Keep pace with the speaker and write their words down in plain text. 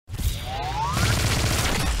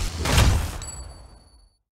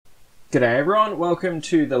G'day everyone, welcome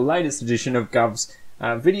to the latest edition of Guvs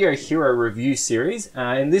video hero review series.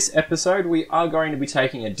 In this episode we are going to be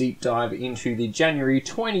taking a deep dive into the January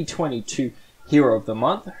 2022 Hero of the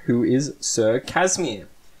Month, who is Sir Casmir.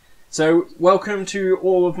 So welcome to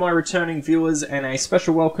all of my returning viewers, and a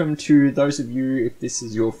special welcome to those of you if this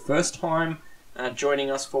is your first time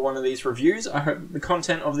joining us for one of these reviews. I hope the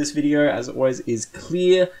content of this video, as always, is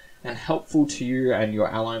clear and helpful to you and your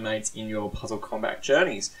ally mates in your puzzle combat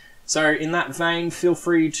journeys. So in that vein, feel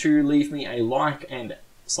free to leave me a like and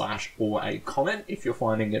or a comment if you're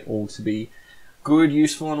finding it all to be good,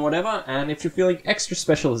 useful and whatever. And if you're feeling extra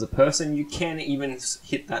special as a person, you can even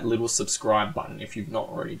hit that little subscribe button if you've not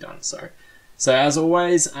already done so. So as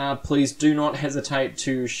always, please do not hesitate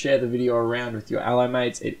to share the video around with your ally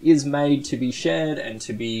mates. It is made to be shared and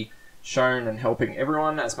to be shown and helping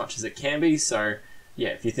everyone as much as it can be. So yeah,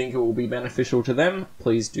 if you think it will be beneficial to them,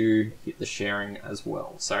 please do hit the sharing as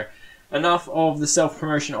well. So enough of the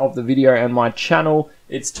self-promotion of the video and my channel.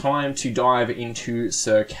 It's time to dive into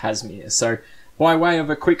Sir Casmir. So by way of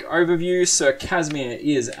a quick overview, Sir Casmir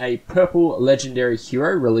is a purple legendary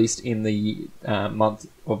hero released in the month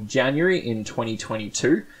of January in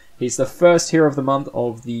 2022. He's the first hero of the month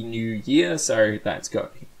of the new year, so that's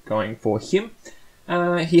going for him.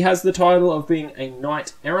 He has the title of being a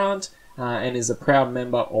knight errant, and is a proud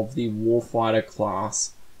member of the warfighter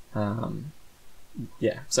class.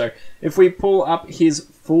 Yeah, so if we pull up his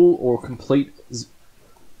full or complete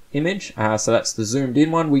image, so that's the zoomed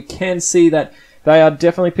in one, we can see that they are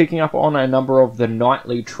definitely picking up on a number of the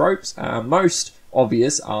knightly tropes. Most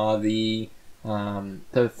obvious are the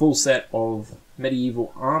full set of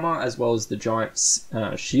medieval armor, as well as the giant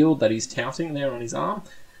shield that he's touting there on his arm.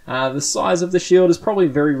 The size of the shield is probably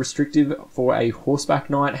very restrictive for a horseback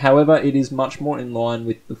knight. However, it is much more in line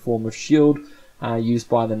with the form of shield used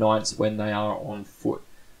by the knights when they are on foot.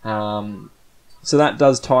 So that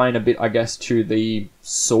does tie in a bit, I guess, to the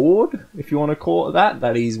sword, if you want to call it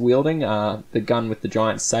that he's wielding, the gun with the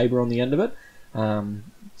giant saber on the end of it.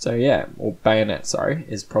 So yeah, or bayonet, sorry,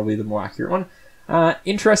 is probably the more accurate one.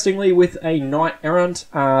 Interestingly, with a knight errant,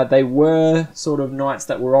 they were sort of knights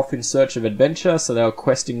that were off in search of adventure, so they were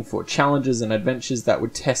questing for challenges and adventures that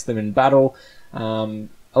would test them in battle, allow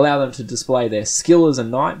them to display their skill as a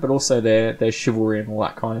knight, but also their chivalry and all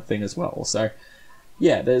that kind of thing as well. So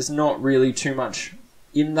yeah, there's not really too much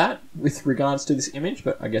in that with regards to this image,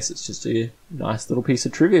 but I guess it's just a nice little piece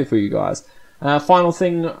of trivia for you guys. Final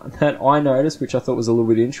thing that I noticed, which I thought was a little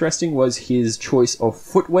bit interesting, was his choice of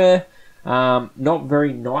footwear. Not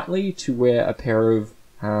very knightly to wear a pair of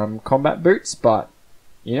combat boots, but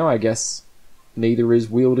you know, I guess neither is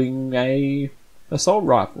wielding a assault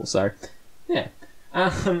rifle, so yeah.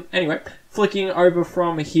 Anyway, flicking over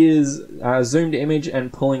from his zoomed image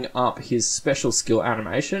and pulling up his special skill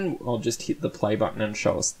animation, I'll just hit the play button and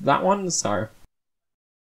show us that one. So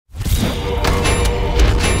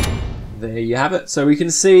there you have it. So we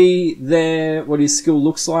can see there what his skill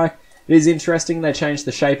looks like. It is interesting, they changed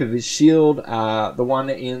the shape of his shield. The one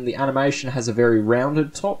in the animation has a very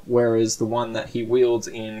rounded top, whereas the one that he wields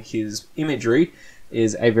in his imagery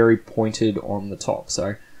is a very pointed on the top.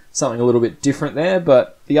 So something a little bit different there.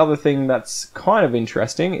 But the other thing that's kind of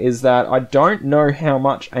interesting is that I don't know how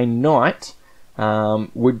much a knight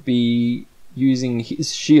would be using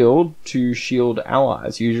his shield to shield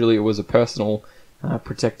allies. Usually it was a personal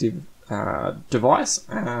protective device,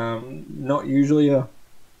 not usually a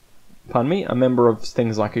member of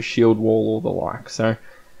things like a shield wall or the like. So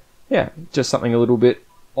yeah, just something a little bit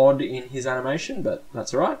odd in his animation, but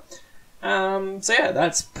that's alright. So yeah,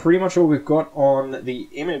 that's pretty much all we've got on the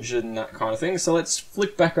image and that kind of thing. So let's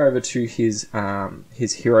flick back over to his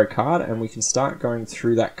hero card, and we can start going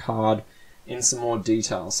through that card in some more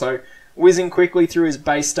detail. So whizzing quickly through his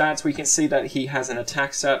base stats, we can see that he has an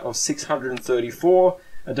attack stat of 634,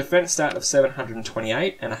 a defense stat of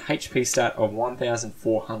 728, and a HP stat of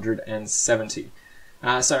 1470.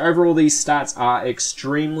 So overall, these stats are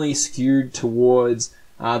extremely skewed towards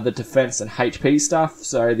the defense and HP stuff.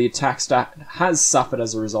 So the attack stat has suffered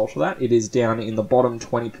as a result of that. It is down in the bottom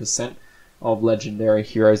 20% of legendary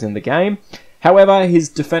heroes in the game. However, his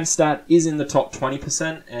defense stat is in the top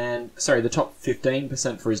 20%, and sorry, the top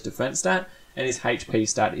 15% for his defense stat, and his HP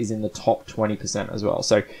stat is in the top 20% as well.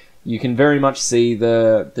 So you can very much see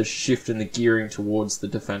the shift in the gearing towards the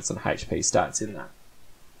defense and HP stats in that.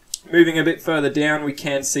 Moving a bit further down, we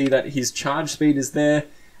can see that his charge speed is there,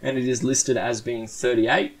 and it is listed as being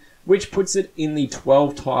 38, which puts it in the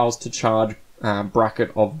 12 tiles to charge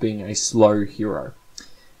bracket of being a slow hero.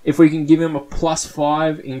 If we can give him a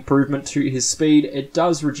 +5 improvement to his speed, it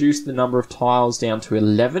does reduce the number of tiles down to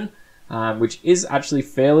 11, which is actually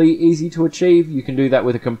fairly easy to achieve. You can do that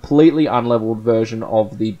with a completely unleveled version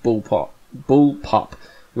of the Bullpup,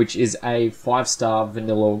 which is a 5-star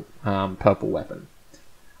vanilla purple weapon.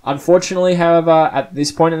 Unfortunately, however, at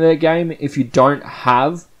this point in the game, if you don't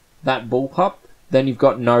have that Bullpup, then you've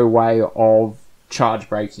got no way of charge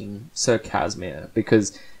breaking Sir Casmir,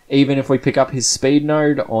 because even if we pick up his speed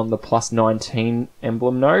node on the +19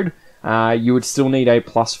 emblem node, you would still need a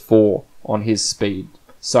 +4 on his speed.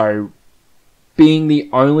 So, being the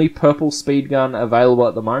only purple speed gun available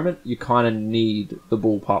at the moment, you kind of need the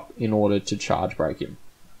Bullpup in order to charge break him.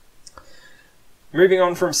 Moving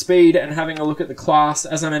on from speed and having a look at the class,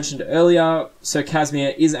 as I mentioned earlier, Sir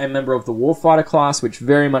Casmir is a member of the Warfighter class, which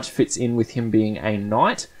very much fits in with him being a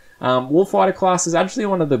knight. Warfighter class is actually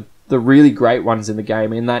one of the really great ones in the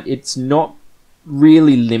game, in that it's not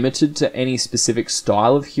really limited to any specific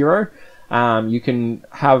style of hero. You can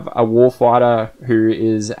have a Warfighter who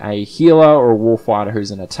is a healer or a Warfighter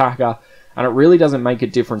who's an attacker, and it really doesn't make a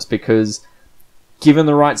difference, because given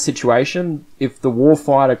the right situation, if the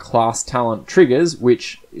Warfighter class talent triggers,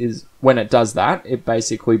 which is when it does that, it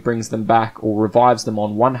basically brings them back or revives them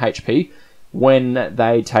on 1 HP when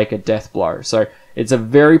they take a death blow. So it's a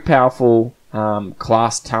very powerful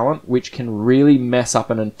class talent, which can really mess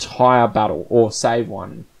up an entire battle, or save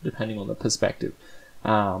one, depending on the perspective.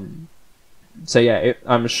 So yeah,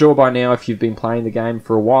 I'm sure by now, if you've been playing the game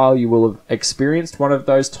for a while, you will have experienced one of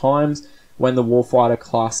those times when the Warfighter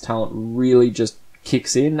class talent really just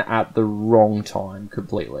kicks in at the wrong time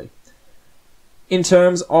completely. In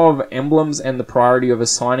terms of emblems and the priority of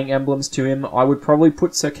assigning emblems to him, I would probably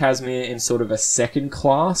put Sir Casmir in sort of a second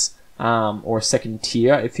class, or a second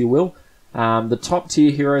tier, if you will. The top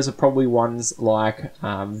tier heroes are probably ones like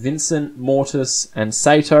Vincent, Mortis, and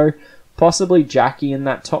Sato, possibly Jackie in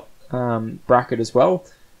that top bracket as well.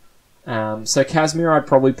 So Casmir I'd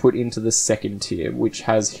probably put into the second tier, which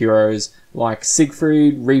has heroes like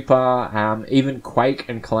Siegfried, Reaper, even Quake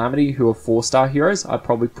and Calamity, who are 4-star heroes. I'd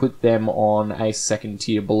probably put them on a second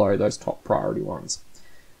tier below those top priority ones.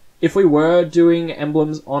 If we were doing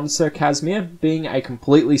emblems on Sir Casmir, being a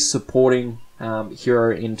completely supporting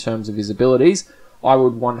hero in terms of his abilities, I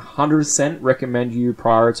would 100% recommend you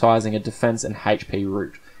prioritizing a defense and HP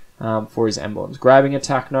route for his emblems. Grabbing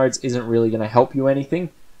attack nodes isn't really going to help you anything.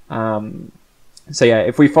 So yeah,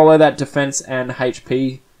 if we follow that defense and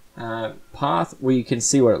HP path, we can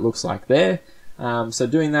see what it looks like there. So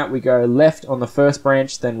doing that, we go left on the first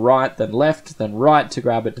branch, then right, then left, then right to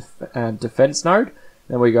grab a defense node.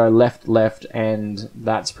 Then we go left, left, and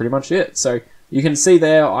that's pretty much it. So you can see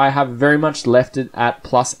there, I have very much left it at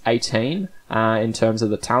 +18 in terms of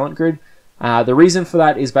the talent grid. The reason for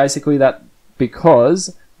that is basically that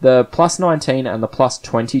because the +19 and the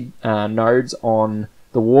 +20 nodes on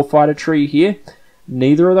the Warfighter tree here,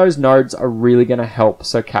 neither of those nodes are really going to help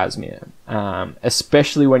Sir Casmir,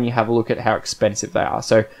 especially when you have a look at how expensive they are.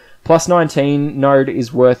 So +19 node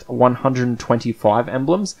is worth 125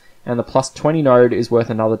 emblems, and the +20 node is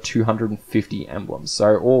worth another 250 emblems.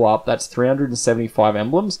 So all up, that's 375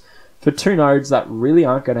 emblems for 2 nodes that really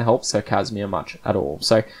aren't going to help Sir Casmir much at all.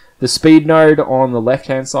 So the speed node on the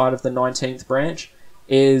left-hand side of the 19th branch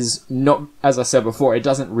is not, as I said before, it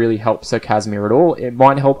doesn't really help Sir Casmir at all. It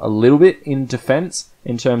might help a little bit in defense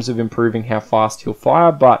in terms of improving how fast he'll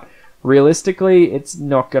fire, but realistically, it's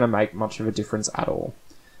not going to make much of a difference at all.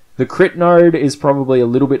 The crit node is probably a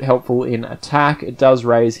little bit helpful in attack. It does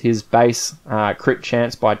raise his base crit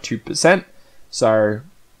chance by 2%. So,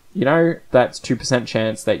 you know, that's 2%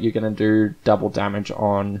 chance that you're going to do double damage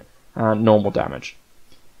on normal damage.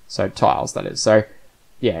 So tiles, that is. So,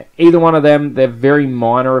 yeah, either one of them, they're very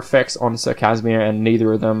minor effects on Sir Casmir, and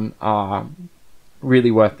neither of them are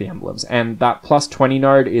really worth the emblems. And that +20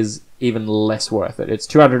 node is even less worth it. It's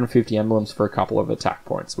 250 emblems for a couple of attack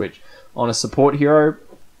points, which on a support hero,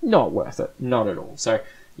 not worth it. Not at all. So,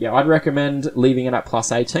 yeah, I'd recommend leaving it at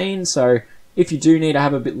 +18. So, if you do need to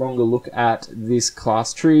have a bit longer look at this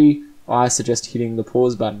class tree, I suggest hitting the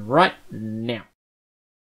pause button right now.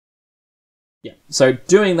 Yeah, so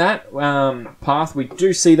doing that path, we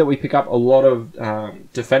do see that we pick up a lot of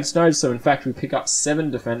defense nodes. So in fact, we pick up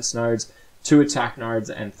 7 defense nodes, 2 attack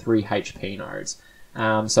nodes, and 3 HP nodes.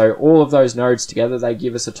 So all of those nodes together, they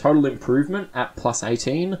give us a total improvement at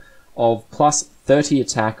 +18 of +30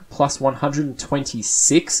 attack,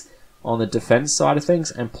 +126 on the defense side of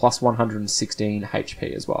things, and +116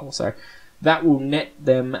 HP as well. So that will net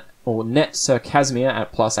them, or net Sir Casmir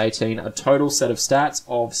at +18, a total set of stats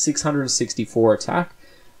of 664 attack,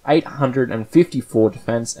 854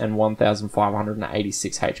 defense, and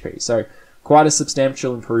 1,586 HP. So quite a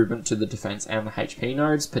substantial improvement to the defense and the HP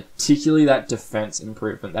nodes, particularly that defense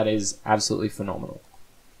improvement. That is absolutely phenomenal.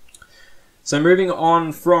 So moving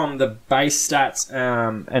on from the base stats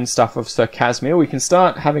and stuff of Sir Casmir, we can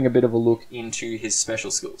start having a bit of a look into his special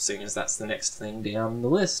skills, seeing as that's the next thing down the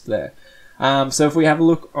list there. So if we have a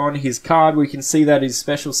look on his card, we can see that his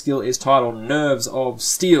special skill is titled Nerves of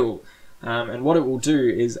Steel. And what it will do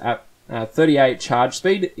is at 38 charge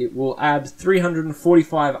speed, it will add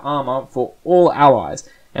 345 armor for all allies,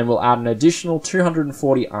 and will add an additional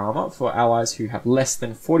 240 armor for allies who have less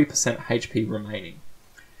than 40% HP remaining.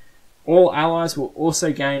 All allies will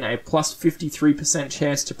also gain a plus 53%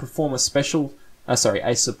 chance to perform a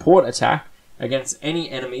support attack against any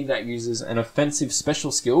enemy that uses an offensive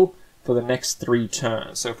special skill for the next 3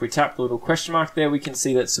 turns. So if we tap the little question mark there, we can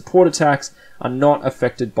see that support attacks are not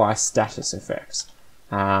affected by status effects.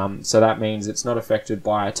 So that means it's not affected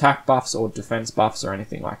by attack buffs or defense buffs or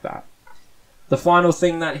anything like that. The final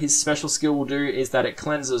thing that his special skill will do is that it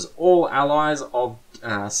cleanses all allies of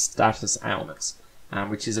status ailments,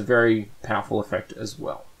 which is a very powerful effect as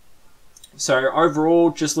well. So overall,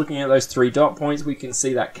 just looking at those 3 dot points, we can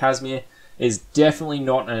see that Casmir is definitely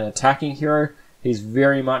not an attacking hero. He's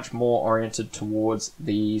very much more oriented towards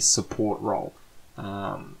the support role.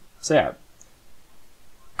 So yeah,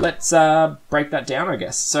 let's break that down, I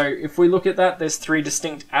guess. So if we look at that, there's 3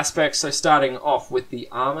 distinct aspects. So starting off with the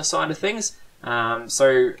armor side of things.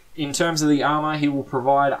 So in terms of the armor, he will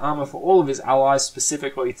provide armor for all of his allies,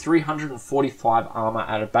 specifically 345 armor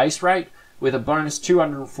at a base rate, with a bonus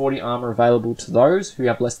 240 armor available to those who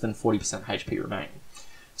have less than 40% HP remaining.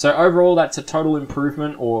 So overall, that's a total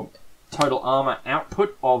improvement or total armor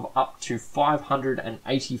output of up to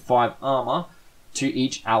 585 armor to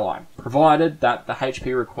each ally, provided that the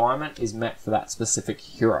HP requirement is met for that specific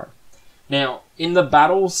hero. Now, in the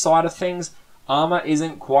battle side of things, armor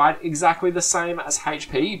isn't quite exactly the same as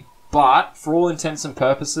HP, but for all intents and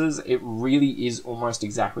purposes, it really is almost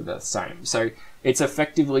exactly the same. So it's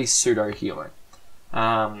effectively pseudo healing.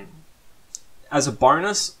 As a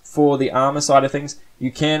bonus for the armor side of things,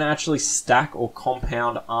 you can actually stack or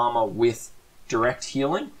compound armor with direct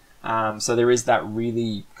healing. So there is that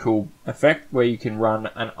really cool effect where you can run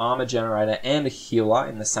an armor generator and a healer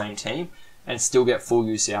in the same team and still get full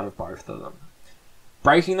use out of both of them.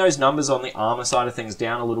 Breaking those numbers on the armor side of things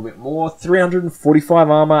down a little bit more, 345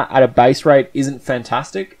 armor at a base rate isn't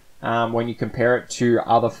fantastic when you compare it to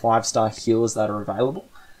other 5-star healers that are available.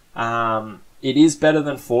 It is better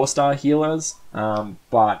than 4-star healers,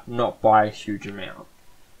 but not by a huge amount.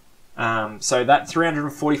 So that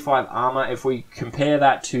 345 armor, if we compare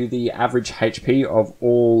that to the average HP of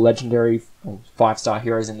all legendary 5-star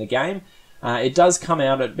heroes in the game, it does come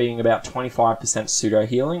out at being about 25% pseudo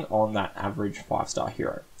healing on that average 5-star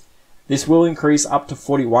hero. This will increase up to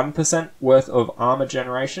 41% worth of armor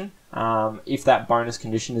generation if that bonus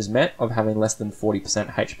condition is met of having less than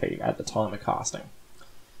 40% HP at the time of casting.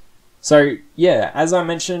 So yeah, as I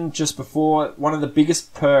mentioned just before, one of the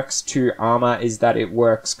biggest perks to armor is that it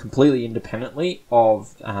works completely independently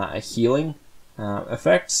of a healing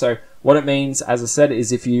effect. So what it means, as I said,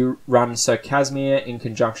 is if you run Sir Casmir in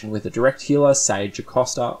conjunction with a direct healer, say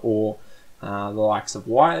Jocasta or the likes of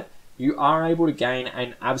Wyatt, you are able to gain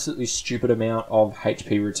an absolutely stupid amount of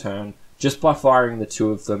HP return just by firing the 2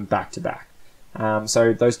 of them back to back.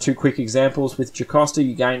 So those 2 quick examples, with Jocasta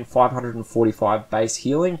you gain 545 base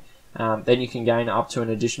healing, then you can gain up to an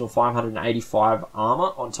additional 585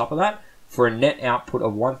 armor on top of that for a net output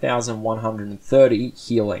of 1130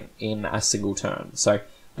 healing in a single turn. So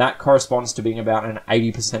that corresponds to being about an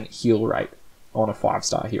 80% heal rate on a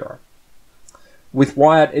 5-star hero. With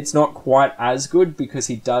Wyatt, it's not quite as good because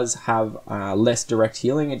he does have less direct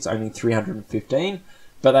healing. It's only 315,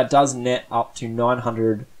 but that does net up to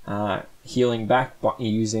 900 healing back by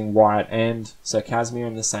using Wyatt and Sir Casmir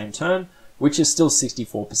in the same turn, which is still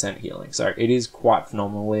 64% healing. So it is quite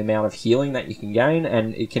phenomenal, the amount of healing that you can gain,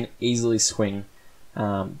 and it can easily swing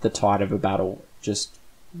the tide of a battle just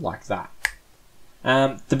like that.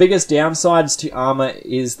 The biggest downsides to armor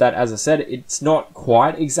is that, as I said, it's not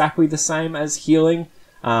quite exactly the same as healing,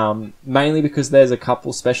 mainly because there's a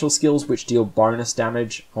couple special skills which deal bonus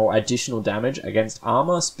damage or additional damage against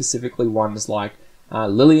armor, specifically ones like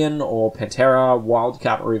Lillian or Pantera,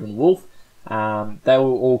 Wildcat or even Wolf. They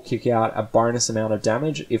will all kick out a bonus amount of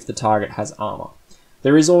damage if the target has armor.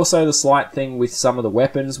 There is also the slight thing with some of the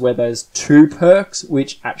weapons where there's 2 perks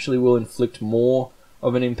which actually will inflict more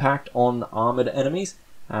of an impact on armored enemies.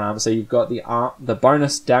 So you've got the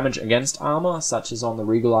bonus damage against armor, such as on the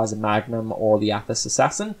Regalizer Magnum or the Athos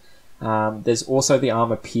Assassin, There's also the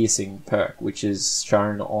Armour Piercing perk, which is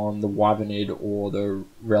shown on the Wyvernid or the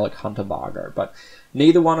Relic Hunter Bargo, but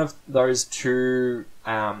neither one of those two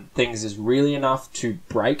things is really enough to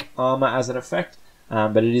break armor as an effect,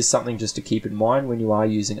 but it is something just to keep in mind when you are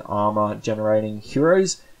using armor generating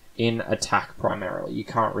heroes in attack primarily. You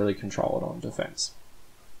can't really control it on defense.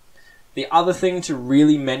 The other thing to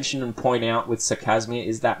really mention and point out with Sir Casmir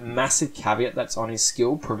is that massive caveat that's on his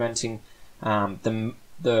skill, preventing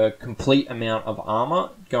the complete amount of armor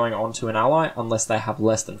going onto an ally unless they have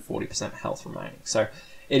less than 40% health remaining. So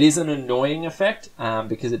it is an annoying effect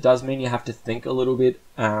because it does mean you have to think a little bit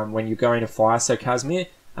when you're going to fire Sir Casmir.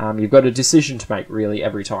 You've got a decision to make really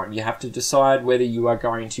every time. You have to decide whether you are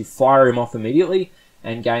going to fire him off immediately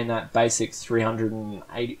and gain that basic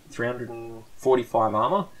 345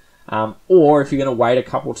 armor, or if you're going to wait a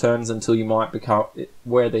couple turns until you might become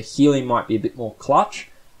where the healing might be a bit more clutch,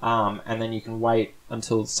 and then you can wait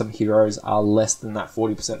until some heroes are less than that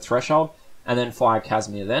 40% threshold, and then fire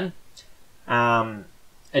Casmir then.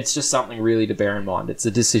 It's just something really to bear in mind. It's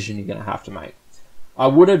a decision you're going to have to make. I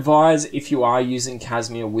would advise, if you are using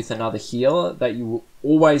Casmir with another healer, that you will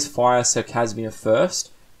always fire Sir Casmir first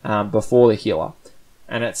before the healer.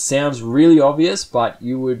 And it sounds really obvious, but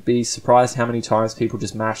you would be surprised how many times people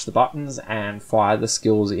just mash the buttons and fire the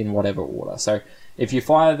skills in whatever order. So if you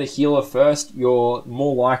fire the healer first, you're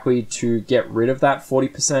more likely to get rid of that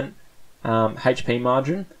 40% HP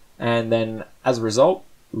margin, and then as a result,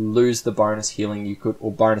 lose the bonus healing you could,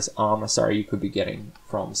 or bonus armor, sorry, you could be getting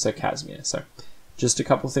from Sir Casmir. So just a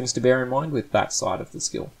couple of things to bear in mind with that side of the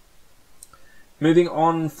skill. Moving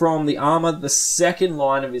on from the armor, the second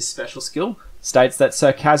line of his special skill states that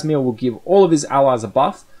Sir Casmir will give all of his allies a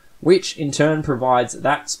buff, which in turn provides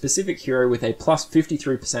that specific hero with a plus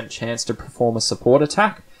 53% chance to perform a support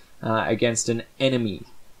attack against an enemy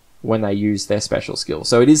when they use their special skill.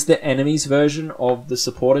 So it is the enemy's version of the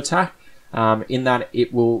support attack, in that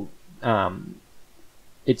it will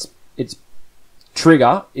its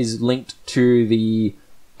trigger is linked to the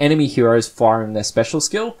enemy heroes firing their special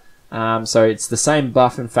skill. So it's the same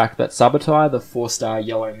buff, in fact, that Subtitles, the 4-star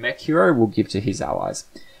yellow mech hero, will give to his allies.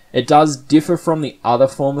 It does differ from the other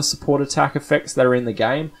form of support attack effects that are in the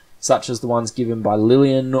game, such as the ones given by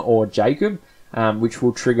Lillian or Jacob, which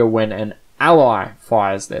will trigger when an ally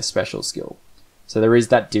fires their special skill. So there is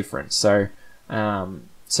that difference. So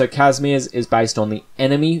Casmir's is based on the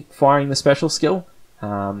enemy firing the special skill.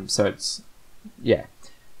 So it's, yeah.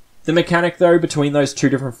 The mechanic, though, between those two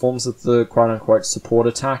different forms of the quote-unquote support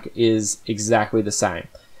attack is exactly the same.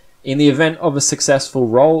 In the event of a successful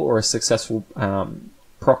roll or a successful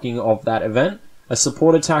proccing of that event, a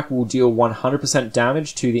support attack will deal 100%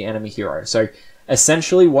 damage to the enemy hero. So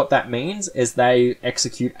essentially what that means is they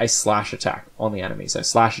execute a slash attack on the enemy. So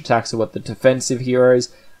slash attacks are what the defensive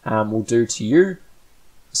heroes will do to you.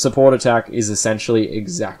 Support attack is essentially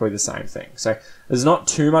exactly the same thing. So there's not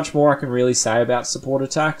too much more I can really say about support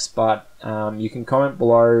attacks, but you can comment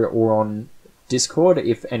below or on Discord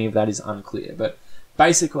if any of that is unclear. But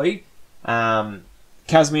basically,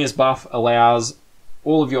 Casmir's buff allows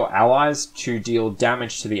all of your allies to deal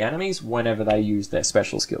damage to the enemies whenever they use their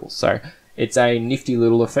special skills. So it's a nifty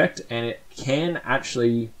little effect, and it can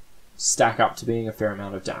actually stack up to being a fair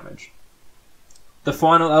amount of damage. The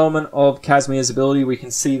final element of Casmir's ability we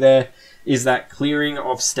can see there is that clearing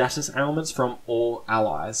of status ailments from all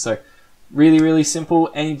allies. So really, really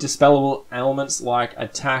simple. Any dispellable ailments like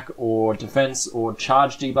attack or defense or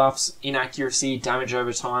charge debuffs, inaccuracy, damage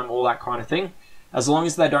over time, all that kind of thing. As long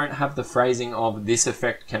as they don't have the phrasing of this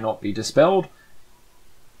effect cannot be dispelled,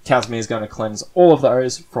 Casmir is going to cleanse all of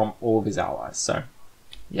those from all of his allies. So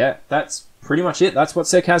yeah, that's pretty much it. That's what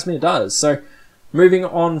Sir Casmir does. So moving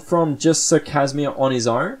on from just Sir Casmir on his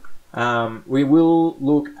own, we will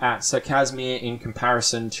look at Sir Casmir in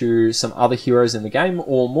comparison to some other heroes in the game,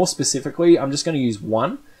 or more specifically, I'm just going to use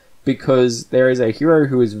one, because there is a hero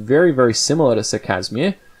who is very, very similar to Sir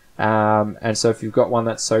Casmir, and so if you've got one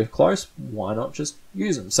that's so close, why not just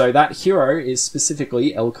use them? So that hero is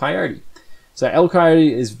specifically El Coyote. So El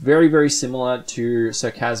Coyote is very, very similar to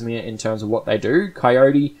Sir Casmir in terms of what they do.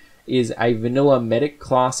 Coyote is a vanilla medic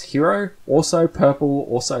class hero, also purple,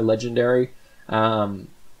 also legendary.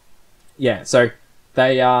 Yeah, so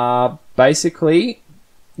they are basically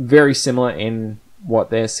very similar in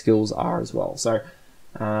what their skills are as well. So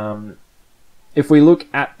if we look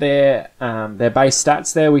at their base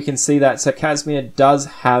stats there, we can see that Sir Casmir does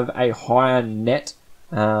have a higher net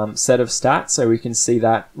set of stats, so we can see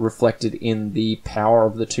that reflected in the power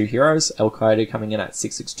of the two heroes, El Coyote coming in at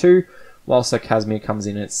 662, while Sir Casmir comes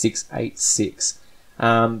in at 686.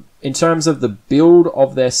 In terms of the build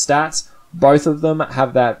of their stats, Both of them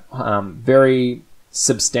have that very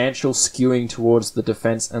substantial skewing towards the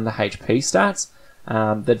defense and the HP stats.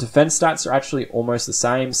 The defense stats are actually almost the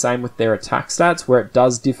same with their attack stats. Where it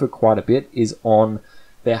does differ quite a bit is on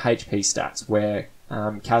their HP stats, where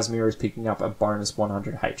Casmir is picking up a bonus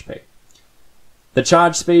 100 HP. The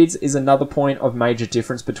charge speeds is another point of major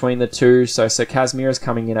difference between the two. So Casmir is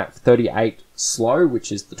coming in at 38 slow,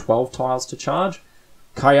 which is the 12 tiles to charge.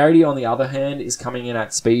 Coyote, on the other hand, is coming in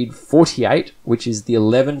at speed 48, which is the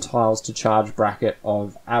 11 tiles to charge bracket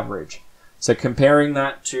of average. So comparing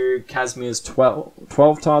that to Casmir's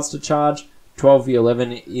 12 tiles to charge,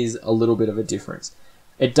 12v11 is a little bit of a difference.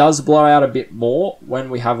 It does blow out a bit more when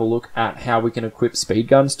we have a look at how we can equip speed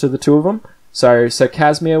guns to the two of them. So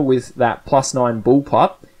Casmir with that +9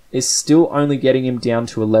 bullpup is still only getting him down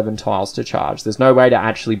to 11 tiles to charge. There's no way to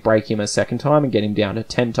actually break him a second time and get him down to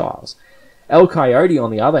 10 tiles. El Coyote,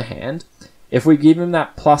 on the other hand, if we give him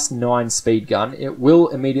that +9 speed gun, it will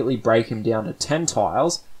immediately break him down to 10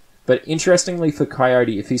 tiles. But interestingly for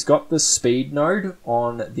Coyote, if he's got the speed node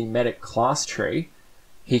on the medic class tree,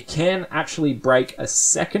 he can actually break a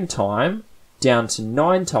second time down to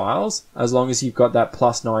 9 tiles, as long as you've got that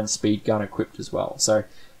 +9 speed gun equipped as well. So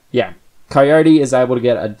yeah, Coyote is able to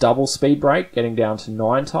get a double speed break, getting down to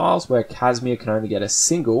 9 tiles, where Casmir can only get a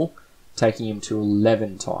single, taking him to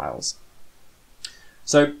 11 tiles.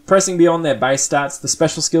 So pressing beyond their base stats, the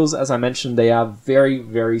special skills, as I mentioned, they are very,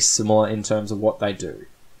 very similar in terms of what they do.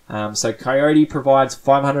 So Coyote provides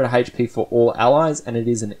 500 HP for all allies, and it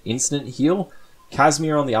is an instant heal.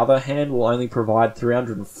 Casmir, on the other hand, will only provide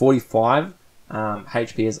 345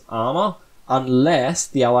 HP as armor, unless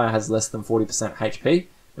the ally has less than 40% HP,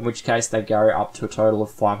 in which case they go up to a total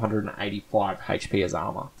of 585 HP as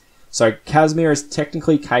armor. So Casmir is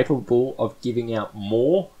technically capable of giving out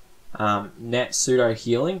more net pseudo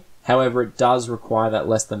healing, however it does require that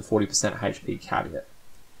less than 40% HP caveat.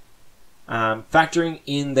 Factoring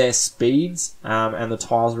in their speeds and the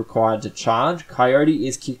tiles required to charge, Coyote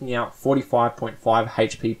is kicking out 45.5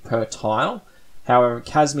 HP per tile. However,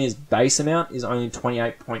 Casmir's base amount is only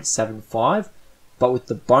 28.75, but with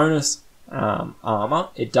the bonus armor,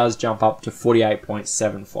 it does jump up to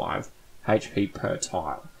 48.75 HP per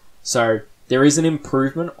tile. So there is an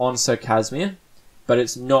improvement on Sir Casmir, but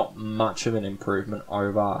it's not much of an improvement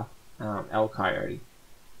over El Coyote.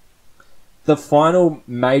 The final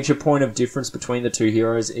major point of difference between the two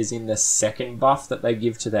heroes is in the second buff that they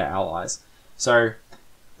give to their allies. So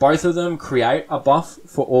both of them create a buff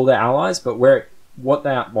for all their allies, but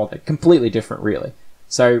they're completely different really.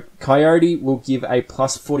 So Coyote will give a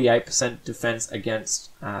plus 48% defense against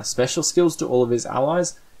special skills to all of his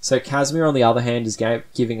allies. So Casmir, on the other hand, is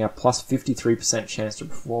giving a plus 53% chance to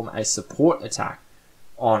perform a support attack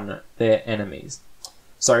on their enemies.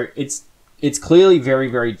 So it's clearly very,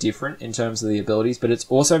 very different in terms of the abilities, but it's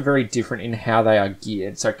also very different in how they are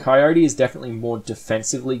geared. So Coyote is definitely more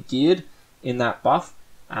defensively geared in that buff.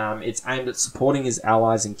 It's aimed at supporting his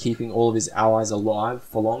allies and keeping all of his allies alive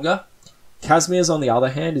for longer. Casmir's, on the other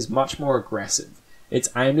hand, is much more aggressive. It's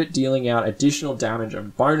aimed at dealing out additional damage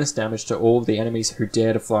and bonus damage to all of the enemies who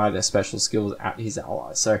dare to fly their special skills at his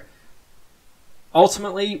allies. So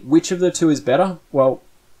ultimately, which of the two is better? Well,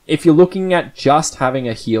 if you're looking at just having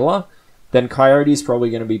a healer, then Coyote is probably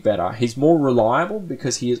going to be better. He's more reliable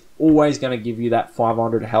because he is always going to give you that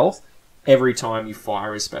 500 health every time you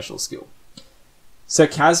fire his special skill. So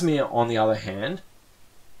Casmir, on the other hand,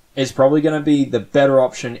 is probably going to be the better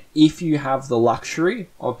option if you have the luxury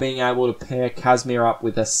of being able to pair Casmir up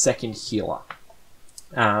with a second healer,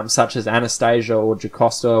 such as Anastasia or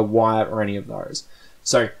Jocasta, Wyatt, or any of those.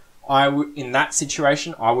 So in that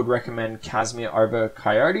situation, I would recommend Casmir over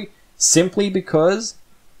Coyote, simply because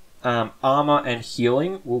armor and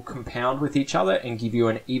healing will compound with each other and give you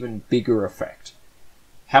an even bigger effect.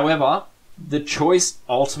 However, the choice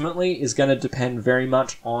ultimately is going to depend very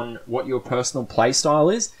much on what your personal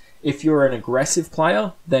playstyle is. If you're an aggressive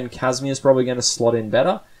player, then Casmir is probably going to slot in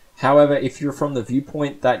better. However, if you're from the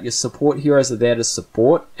viewpoint that your support heroes are there to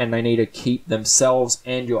support and they need to keep themselves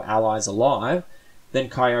and your allies alive, then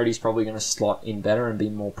Coyote is probably going to slot in better and be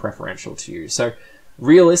more preferential to you. So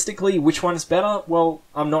realistically, which one's better? Well,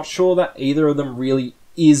 I'm not sure that either of them really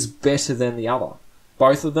is better than the other.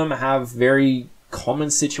 Both of them have very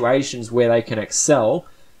common situations where they can excel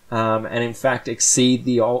and in fact exceed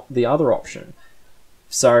the other option.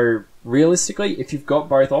 So realistically, if you've got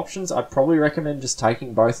both options, I'd probably recommend just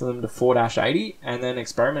taking both of them to 4-80 and then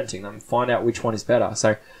experimenting them, find out which one is better.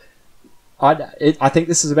 So I think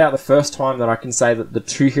this is about the first time that I can say that the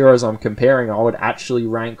two heroes I'm comparing, I would actually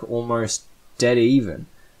rank almost dead even,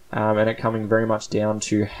 and it coming very much down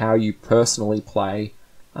to how you personally play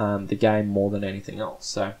the game more than anything else.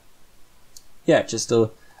 So yeah, just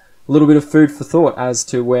a little bit of food for thought as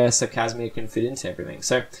to where Sir Casmir can fit into everything.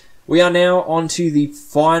 So we are now on to the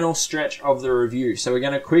final stretch of the review. So we're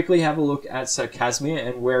going to quickly have a look at Sir Casmir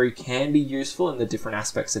and where he can be useful in the different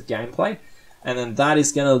aspects of gameplay. And then that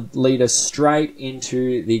is going to lead us straight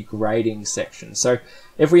into the grading section. So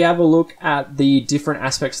if we have a look at the different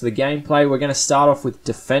aspects of the gameplay, we're going to start off with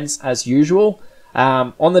defense as usual.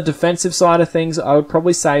 On the defensive side of things, I would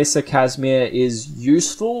probably say Sir Casmir is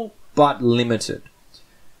useful but limited.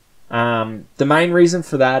 The main reason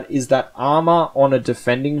for that is that armor on a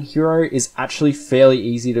defending hero is actually fairly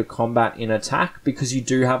easy to combat in attack, because you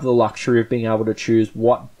do have the luxury of being able to choose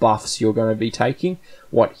what buffs you're going to be taking,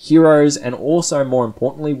 what heroes, and also more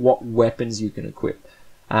importantly what weapons you can equip.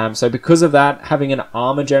 So because of that, having an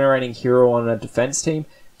armor generating hero on a defense team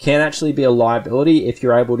can actually be a liability if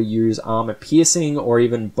you're able to use armor piercing or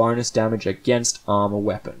even bonus damage against armor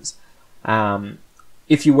weapons.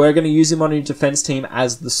 If you were going to use him on your defense team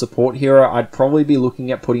as the support hero, I'd probably be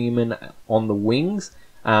looking at putting him in on the wings,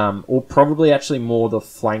 or probably actually more the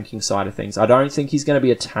flanking side of things. I don't think he's going to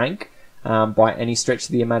be a tank by any stretch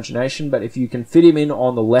of the imagination, but if you can fit him in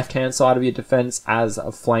on the left-hand side of your defense as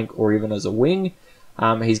a flank or even as a wing,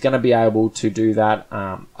 he's going to be able to do that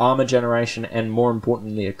armor generation and, more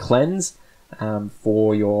importantly, a cleanse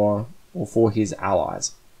for his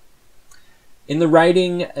allies. In the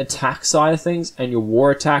raiding attack side of things and your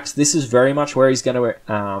war attacks, this is very much where he's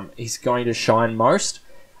going to shine most.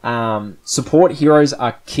 Support heroes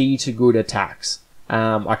are key to good attacks.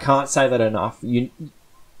 I can't say that enough.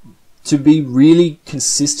 To be really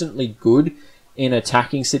consistently good in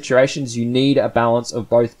attacking situations, you need a balance of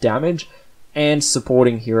both damage and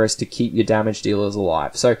supporting heroes to keep your damage dealers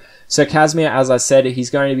alive. So Casmir, as I said,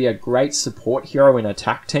 he's going to be a great support hero in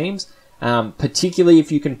attack teams. Particularly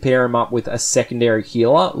if you can pair him up with a secondary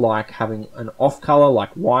healer, like having an off-color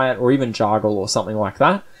like Wyatt or even Jargle or something like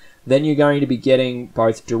that. Then you're going to be getting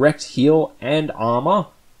both direct heal and armor,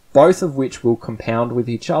 both of which will compound with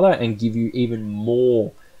each other and give you even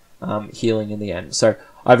more healing in the end. So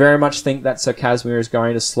I very much think that Sir Casmir is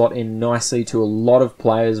going to slot in nicely to a lot of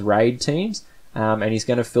players' raid teams, and he's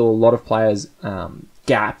going to fill a lot of players'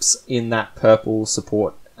 gaps in that purple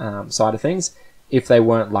support side of things, if they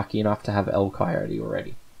weren't lucky enough to have El Coyote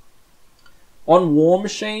already. On War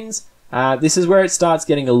Machines, this is where it starts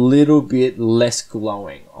getting a little bit less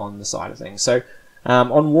glowing on the side of things. So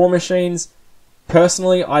on War Machines,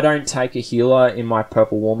 personally, I don't take a healer in my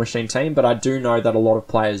purple War Machine team, but I do know that a lot of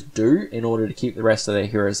players do in order to keep the rest of their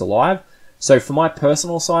heroes alive. So for my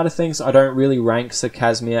personal side of things, I don't really rank Sir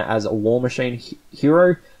Casmir as a War Machine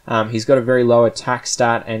hero. He's got a very low attack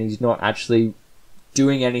stat, and he's not actually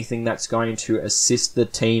doing anything that's going to assist the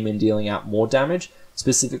team in dealing out more damage,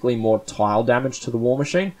 specifically more tile damage to the War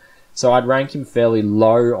Machine. So I'd rank him fairly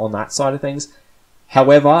low on that side of things.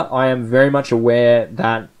 However, I am very much aware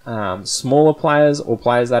that smaller players or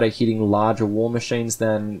players that are hitting larger War Machines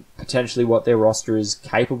than potentially what their roster is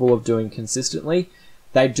capable of doing consistently,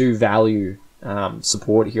 they do value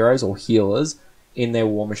support heroes or healers in their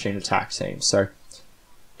War Machine attack team. So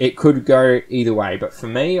it could go either way, but for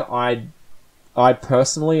me, I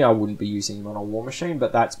personally, I wouldn't be using him on a War Machine,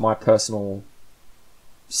 but that's my personal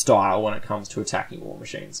style when it comes to attacking War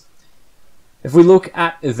Machines. If we look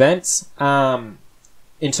at events,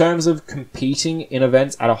 in terms of competing in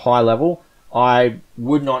events at a high level, I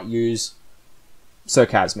would not use Sir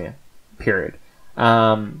Casmir, period.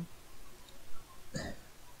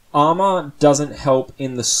 Armor doesn't help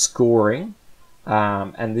in the scoring,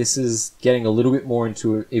 and this is getting a little bit more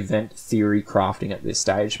into event theory crafting at this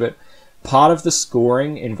stage, but part of the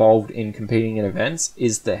scoring involved in competing in events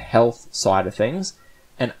is the health side of things,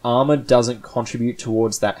 and armor doesn't contribute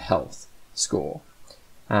towards that health score.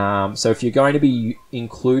 So if you're going to be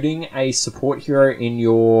including a support hero in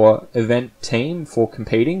your event team for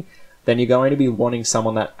competing, then you're going to be wanting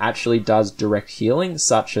someone that actually does direct healing,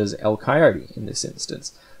 such as El Coyote in this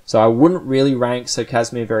instance. So I wouldn't really rank Sir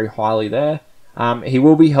Casmir very highly there. He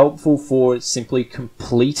will be helpful for simply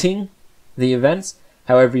completing the events.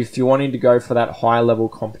 However, if you're wanting to go for that higher level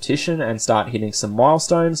competition and start hitting some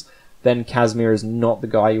milestones, then Casmir is not the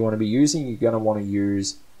guy you want to be using. You're going to want to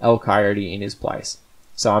use El Coyote in his place.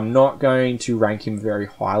 So I'm not going to rank him very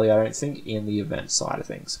highly, I don't think, in the event side of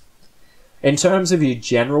things. In terms of your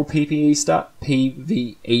general PvE stuff, I've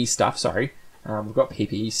got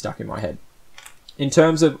PvE stuck in my head. In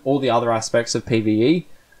terms of all the other aspects of PvE,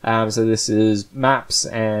 so this is maps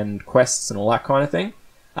and quests and all that kind of thing,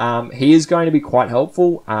 he is going to be quite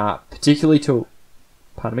helpful, particularly to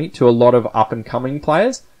a lot of up-and-coming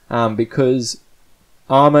players, because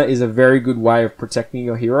armor is a very good way of protecting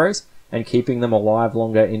your heroes and keeping them alive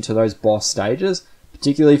longer into those boss stages.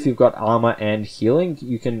 Particularly if you've got armor and healing,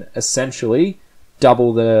 you can essentially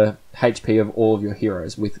double the HP of all of your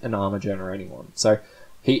heroes with an armor generating one. So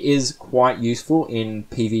he is quite useful in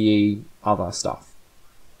PvE other stuff.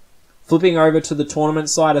 Flipping over to the tournament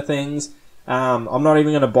side of things, I'm not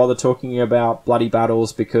even going to bother talking about bloody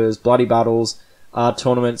battles, because bloody battles are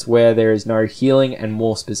tournaments where there is no healing, and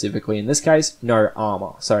more specifically in this case, no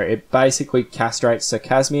armor. So it basically castrates Sir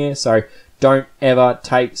Casmir, so don't ever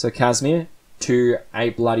take Sir Casmir to a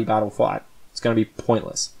bloody battle fight. It's going to be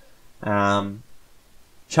pointless.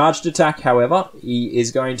 Charged attack, however, he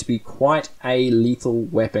is going to be quite a lethal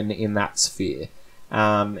weapon in that sphere.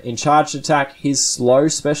 In charged attack, his slow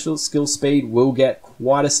special skill speed will get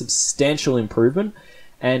quite a substantial improvement,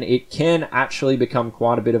 and it can actually become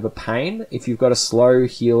quite a bit of a pain if you've got a slow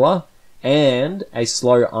healer and a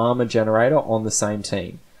slow armor generator on the same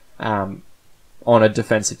team. On a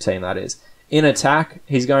defensive team, that is. In attack,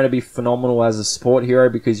 he's going to be phenomenal as a support hero,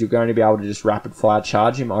 because you're going to be able to just rapid fire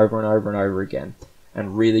charge him over and over and over again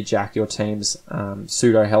and really jack your team's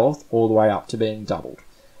pseudo health all the way up to being doubled.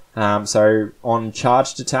 So on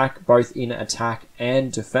charged attack, both in attack and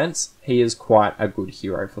defense, he is quite a good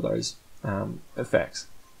hero for those effects.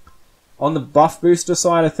 On the buff booster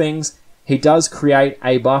side of things, he does create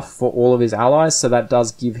a buff for all of his allies, so that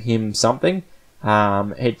does give him something.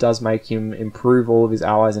 It does make him improve all of his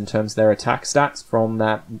allies in terms of their attack stats from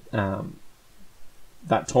that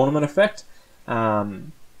that tournament effect.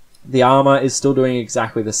 The armor is still doing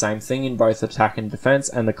exactly the same thing in both attack and defense,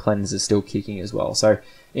 and the cleanse is still kicking as well. So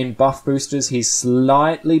in buff boosters, he's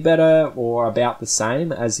slightly better or about the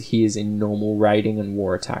same as he is in normal raiding and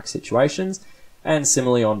war attack situations, and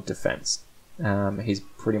similarly on defense. He's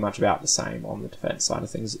pretty much about the same on the defense side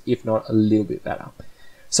of things, if not a little bit better.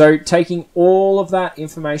 So taking all of that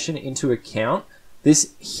information into account,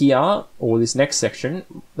 this here, or this next section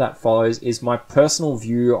that follows, is my personal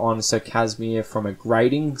view on Sir Casmir from a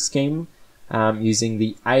grading scheme, using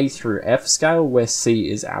the A through F scale, where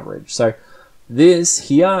C is average. So this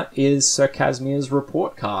here is Sir Casmir's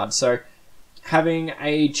report card. So having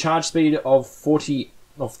a charge speed of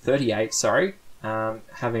 38,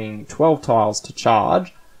 having 12 tiles to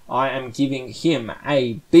charge, I am giving him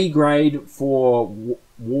a B grade for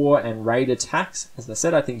war and raid attacks. As I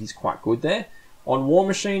said, I think he's quite good there. On war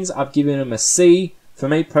machines, I've given him a C. For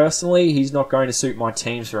me personally, he's not going to suit my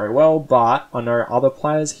teams very well, but I know other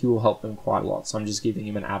players, he will help them quite a lot, so I'm just giving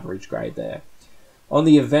him an average grade there. On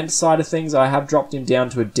the event side of things, I have dropped him down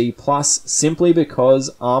to a D+, simply because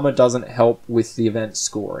armor doesn't help with the event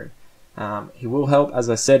scoring. He will help, as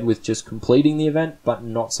I said, with just completing the event, but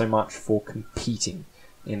not so much for competing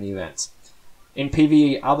in the events. In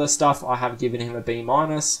PvE other stuff, I have given him a B-.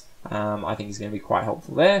 I think he's going to be quite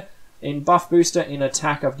helpful there. In buff booster, in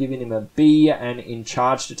attack, I've given him a B, and in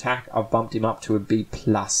charged attack, I've bumped him up to a B+,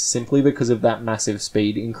 simply because of that massive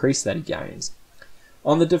speed increase that he gains.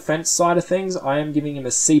 On the defense side of things, I am giving him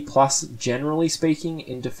a C+, generally speaking,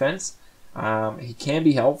 in defense. He can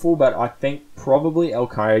be helpful, but I think probably El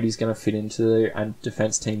Coyote is going to fit into a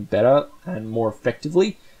defense team better and more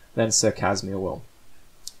effectively than Sir Casmir will.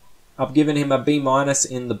 I've given him a B-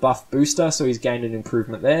 in the buff booster, so he's gained an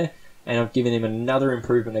improvement there. And I've given him another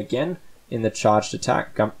improvement again in the charged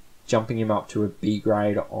attack, jumping him up to a B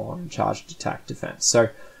grade on charged attack defense. So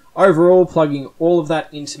overall, plugging all of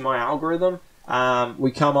that into my algorithm, we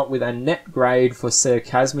come up with a net grade for Sir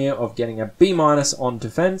Casmir of getting a B- on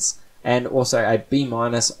defense, and also a B-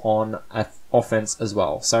 on offense as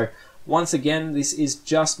well. So once again, this is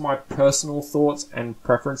just my personal thoughts and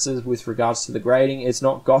preferences with regards to the grading. It's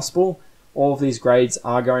not gospel. All of these grades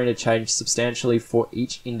are going to change substantially for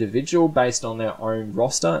each individual based on their own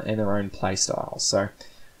roster and their own playstyles. So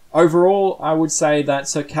overall, I would say that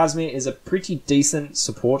Sir Casmir is a pretty decent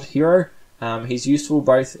support hero. He's useful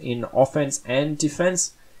both in offense and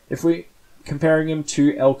defense. If we're comparing him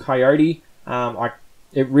to El Coyote,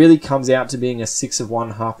 it really comes out to being a 6 of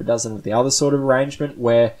one, half a dozen of the other sort of arrangement,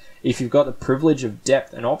 where if you've got the privilege of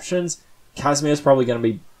depth and options, Casmir is probably going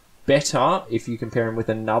to be better if you compare him with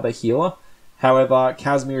another healer. However,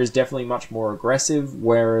 Casmir is definitely much more aggressive,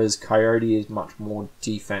 whereas Coyote is much more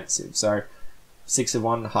defensive. So 6 of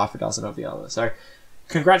one, half a dozen of the other. So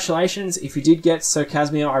congratulations if you did get Sir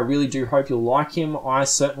Casmir. I really do hope you'll like him. I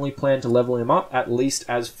certainly plan to level him up at least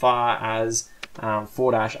as far as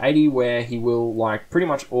 4-80, where he will, like pretty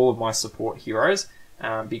much all of my support heroes,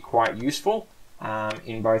 be quite useful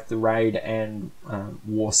in both the raid and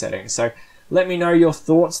war settings. So let me know your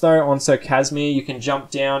thoughts though on Sir Casmir. You can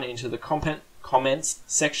jump down into the comments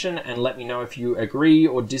section and let me know if you agree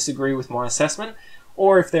or disagree with my assessment,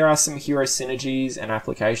 or if there are some hero synergies and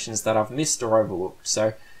applications that I've missed or overlooked.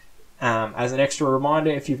 So as an extra reminder,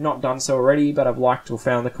 if you've not done so already but have liked or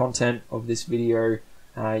found the content of this video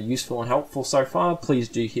useful and helpful so far, please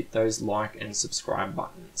do hit those like and subscribe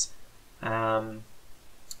buttons.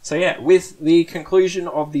 So yeah, with the conclusion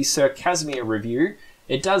of the Sir Casmir review,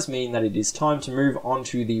 it does mean that it is time to move on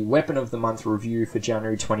to the Weapon of the Month review for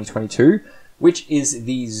January 2022, which is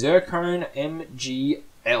the Zircone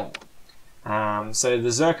MGL. So the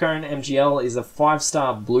Zircone MGL is a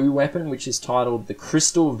 5-star blue weapon, which is titled the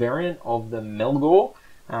Crystal variant of the Melgore,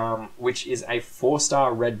 which is a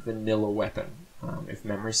 4-star red vanilla weapon, if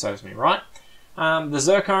memory serves me right. The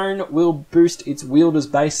Zircone will boost its wielder's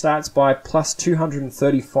base stats by plus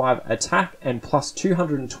 235 attack and plus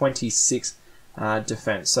 226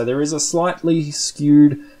 defense. So there is a slightly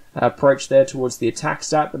skewed approach there towards the attack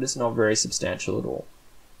stat, but it's not very substantial at all.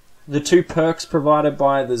 The 2 perks provided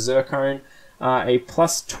by the Zircone are a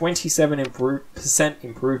plus 27%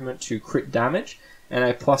 improvement to crit damage and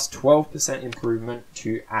a plus 12% improvement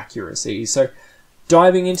to accuracy. So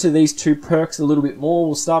diving into these 2 perks a little bit more,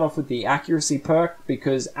 we'll start off with the accuracy perk,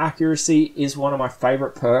 because accuracy is one of my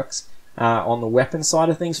favorite perks on the weapon side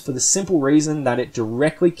of things, for the simple reason that it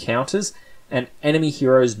directly counters an enemy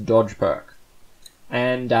hero's dodge perk.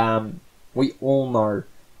 And we all know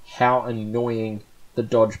how annoying the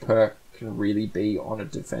dodge perk can really be on a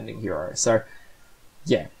defending hero. So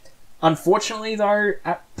yeah, unfortunately though,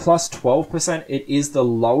 at plus 12%, it is the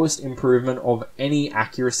lowest improvement of any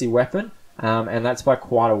accuracy weapon, and that's by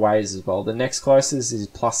quite a ways as well. The next closest is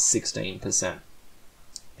plus 16%.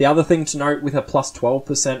 The other thing to note with a plus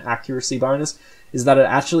 12% accuracy bonus is that it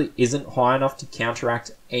actually isn't high enough to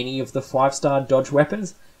counteract any of the 5-star dodge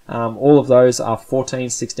weapons. All of those are 14,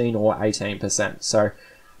 16, or 18%. So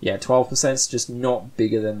yeah, 12% is just not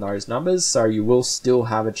bigger than those numbers, so you will still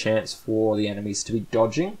have a chance for the enemies to be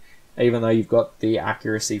dodging, even though you've got the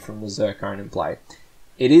accuracy from the Zircone in play.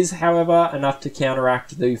 It is, however, enough to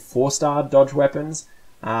counteract the 4-star dodge weapons,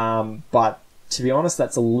 but to be honest,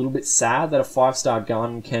 that's a little bit sad that a 5-star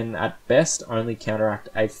gun can, at best, only counteract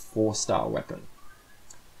a 4-star weapon.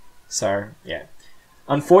 So, yeah.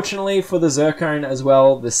 Unfortunately for the Zircone as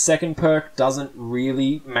well, the second perk doesn't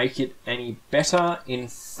really make it any better. In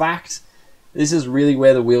fact, this is really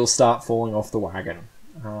where the wheels start falling off the wagon.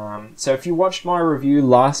 So if you watched my review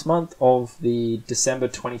last month of the December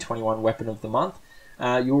 2021 Weapon of the Month,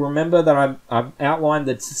 you'll remember that I've outlined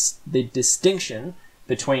the distinction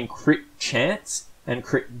between crit chance and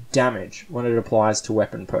crit damage when it applies to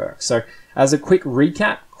weapon perks. So as a quick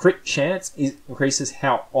recap, crit chance increases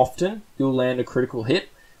how often you'll land a critical hit.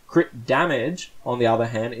 Crit damage, on the other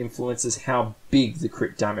hand, influences how big the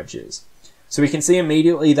crit damage is. So we can see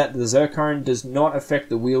immediately that the Zircone does not affect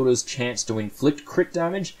the wielder's chance to inflict crit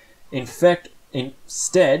damage. In fact,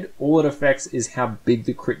 instead, all it affects is how big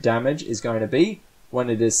the crit damage is going to be when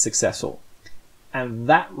it is successful. And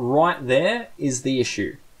that right there is the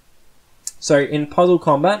issue. So in puzzle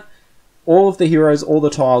combat, all of the heroes, all the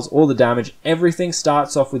tiles, all the damage, everything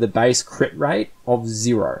starts off with a base crit rate of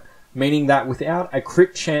 0. Meaning that without a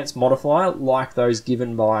crit chance modifier, like those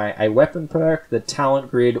given by a weapon perk, the talent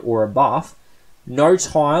grid, or a buff, no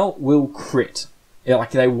tile will crit.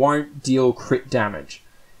 Like, they won't deal crit damage.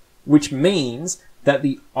 Which means that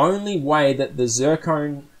the only way that the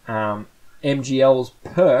Zircone MGL's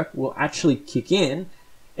perk will actually kick in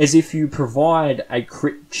is if you provide a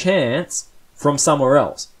crit chance from somewhere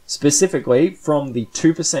else. Specifically from the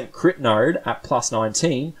 2% crit node at plus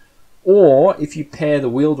 19, or if you pair the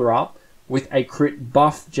wielder up with a crit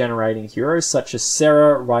buff generating hero such as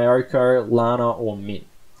Sarah, Ryoko, Lana, or Min.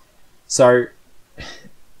 So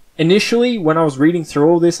initially, when I was reading through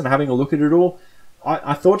all this and having a look at it all,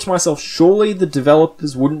 I thought to myself, surely the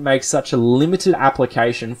developers wouldn't make such a limited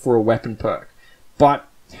application for a weapon perk. But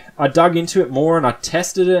I dug into it more and I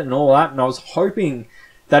tested it and all that, and I was hoping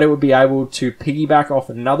that it would be able to piggyback off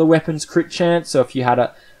another weapon's crit chance. So if you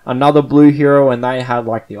had another blue hero and they had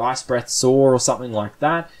like the Ice Breath Saw or something like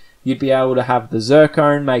that, you'd be able to have the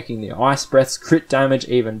Zircone making the Ice Breath's crit damage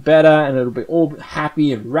even better, and it'll be all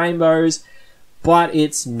happy and rainbows. But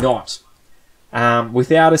it's not.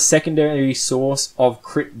 Without a secondary source of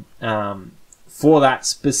crit for that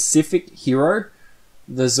specific hero,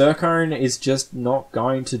 the Zircone is just not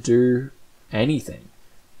going to do anything.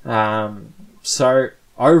 So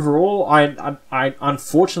overall, I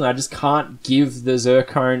unfortunately I just can't give the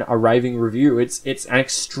Zircone a raving review. It's an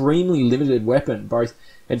extremely limited weapon, both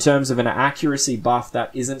in terms of an accuracy buff that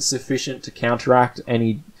isn't sufficient to counteract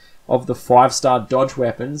any of the 5-star dodge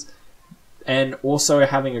weapons, and also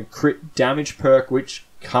having a crit damage perk which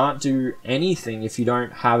can't do anything if you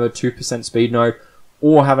don't have a 2% speed node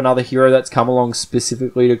or have another hero that's come along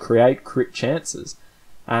specifically to create crit chances.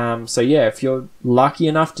 So yeah, if you're lucky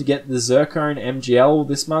enough to get the Zircone MGL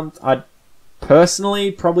this month, I'd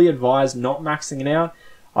personally probably advise not maxing it out.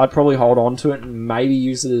 I'd probably hold on to it and maybe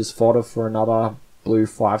use it as fodder for another blue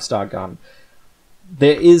 5-star gun.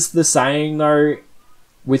 There is the saying though,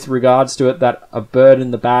 with regards to it, that a bird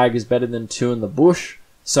in the bag is better than 2 in the bush.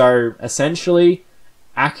 So essentially,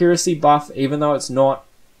 accuracy buff, even though it's not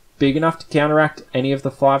big enough to counteract any of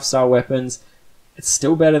the 5-star weapons, it's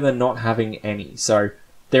still better than not having any. So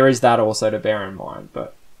there is that also to bear in mind.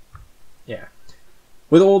 But yeah,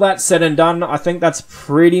 with all that said and done, I think that's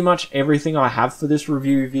pretty much everything I have for this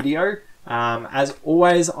review video. As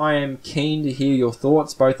always, I am keen to hear your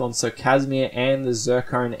thoughts both on Sir Casmir and the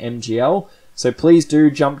Zircone MGL. So please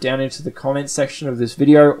do jump down into the comments section of this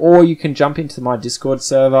video, or you can jump into my Discord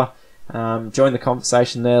server, join the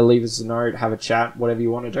conversation there, leave us a note, have a chat, whatever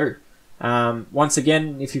you want to do. Once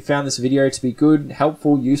again, if you found this video to be good,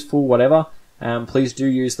 helpful, useful, whatever, please do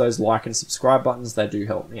use those like and subscribe buttons. They do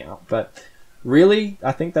help me out. But really,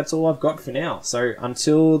 I think that's all I've got for now. So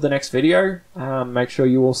until the next video, make sure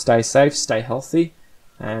you all stay safe, stay healthy,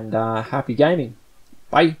 and happy gaming.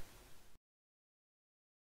 Bye.